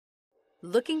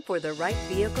Looking for the right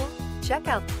vehicle? Check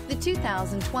out the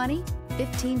 2020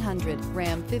 1500.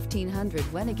 Ram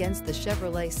 1500 went against the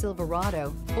Chevrolet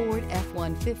Silverado, Ford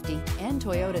F-150, and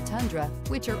Toyota Tundra,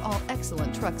 which are all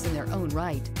excellent trucks in their own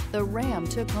right. The Ram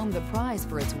took home the prize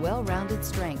for its well-rounded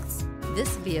strengths.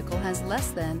 This vehicle has less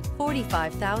than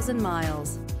 45,000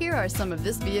 miles. Here are some of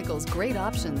this vehicle's great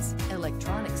options: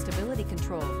 electronic stability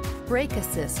control, brake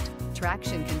assist,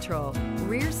 traction control,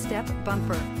 rear step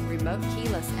bumper, remote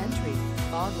keyless entry,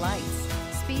 fog lights,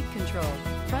 speed control,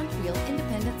 front wheel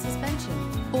independent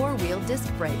suspension, four-wheel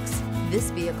disc brakes.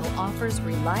 This vehicle offers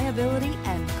reliability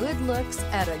and good looks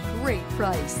at a great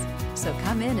price. So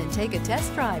come in and take a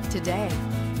test drive today.